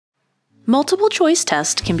Multiple choice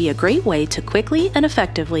tests can be a great way to quickly and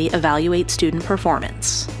effectively evaluate student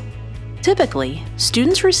performance. Typically,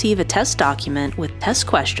 students receive a test document with test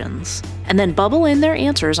questions and then bubble in their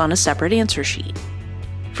answers on a separate answer sheet.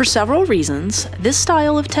 For several reasons, this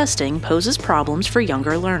style of testing poses problems for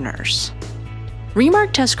younger learners.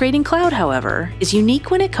 Remark Test Grading Cloud, however, is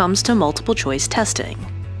unique when it comes to multiple choice testing.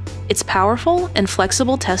 Its powerful and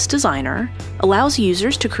flexible test designer allows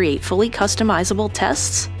users to create fully customizable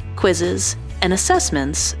tests, quizzes, and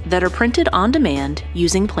assessments that are printed on demand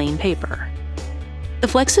using plain paper. The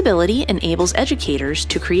flexibility enables educators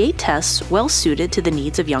to create tests well suited to the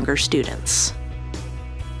needs of younger students.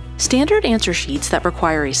 Standard answer sheets that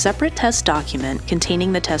require a separate test document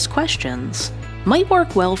containing the test questions might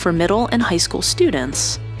work well for middle and high school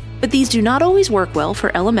students, but these do not always work well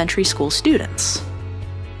for elementary school students.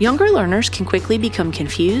 Younger learners can quickly become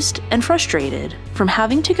confused and frustrated from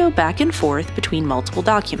having to go back and forth between multiple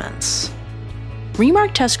documents.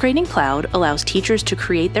 Remark Test Grading Cloud allows teachers to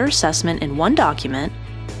create their assessment in one document,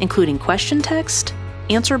 including question text,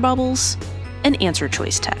 answer bubbles, and answer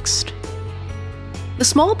choice text. The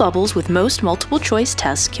small bubbles with most multiple choice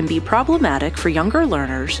tests can be problematic for younger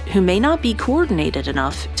learners who may not be coordinated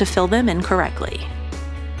enough to fill them in correctly.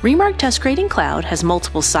 Remark Test Grading Cloud has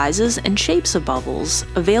multiple sizes and shapes of bubbles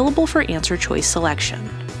available for answer choice selection.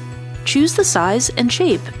 Choose the size and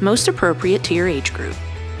shape most appropriate to your age group.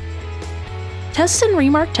 Tests in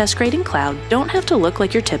Remark Test Grading Cloud don't have to look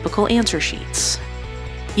like your typical answer sheets.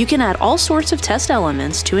 You can add all sorts of test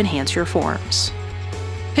elements to enhance your forms.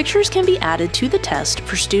 Pictures can be added to the test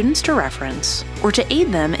for students to reference or to aid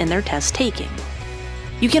them in their test taking.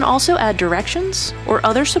 You can also add directions or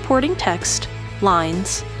other supporting text,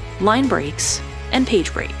 lines, line breaks, and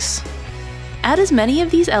page breaks. Add as many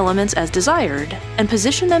of these elements as desired and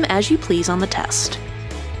position them as you please on the test.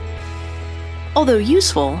 Although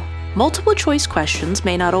useful, multiple choice questions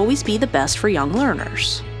may not always be the best for young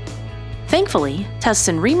learners. Thankfully, tests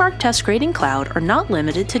in Remark Test Grading Cloud are not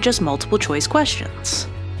limited to just multiple choice questions.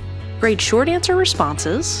 Grade short answer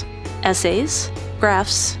responses, essays,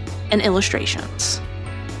 graphs, and illustrations.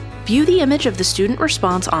 View the image of the student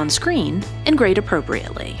response on screen and grade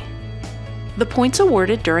appropriately. The points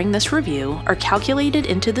awarded during this review are calculated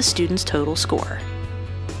into the student's total score.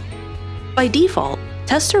 By default,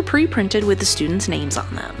 tests are pre-printed with the students' names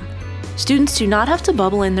on them. Students do not have to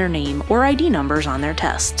bubble in their name or ID numbers on their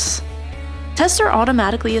tests. Tests are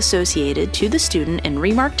automatically associated to the student in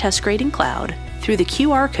Remark Test Grading Cloud through the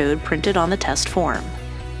QR code printed on the test form.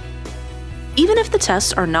 Even if the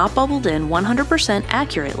tests are not bubbled in 100%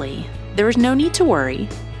 accurately, there is no need to worry,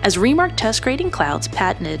 as Remark Test Grading Cloud's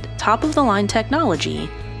patented top-of-the-line technology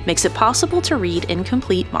makes it possible to read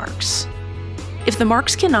incomplete marks. If the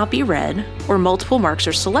marks cannot be read or multiple marks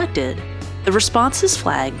are selected, the response is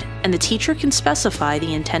flagged and the teacher can specify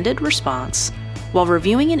the intended response while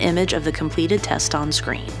reviewing an image of the completed test on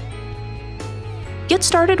screen. Get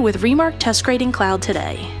started with Remark Test Grading Cloud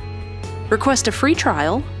today. Request a free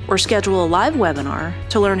trial or schedule a live webinar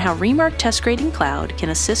to learn how Remark Test Grading Cloud can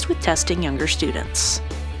assist with testing younger students.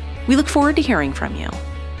 We look forward to hearing from you.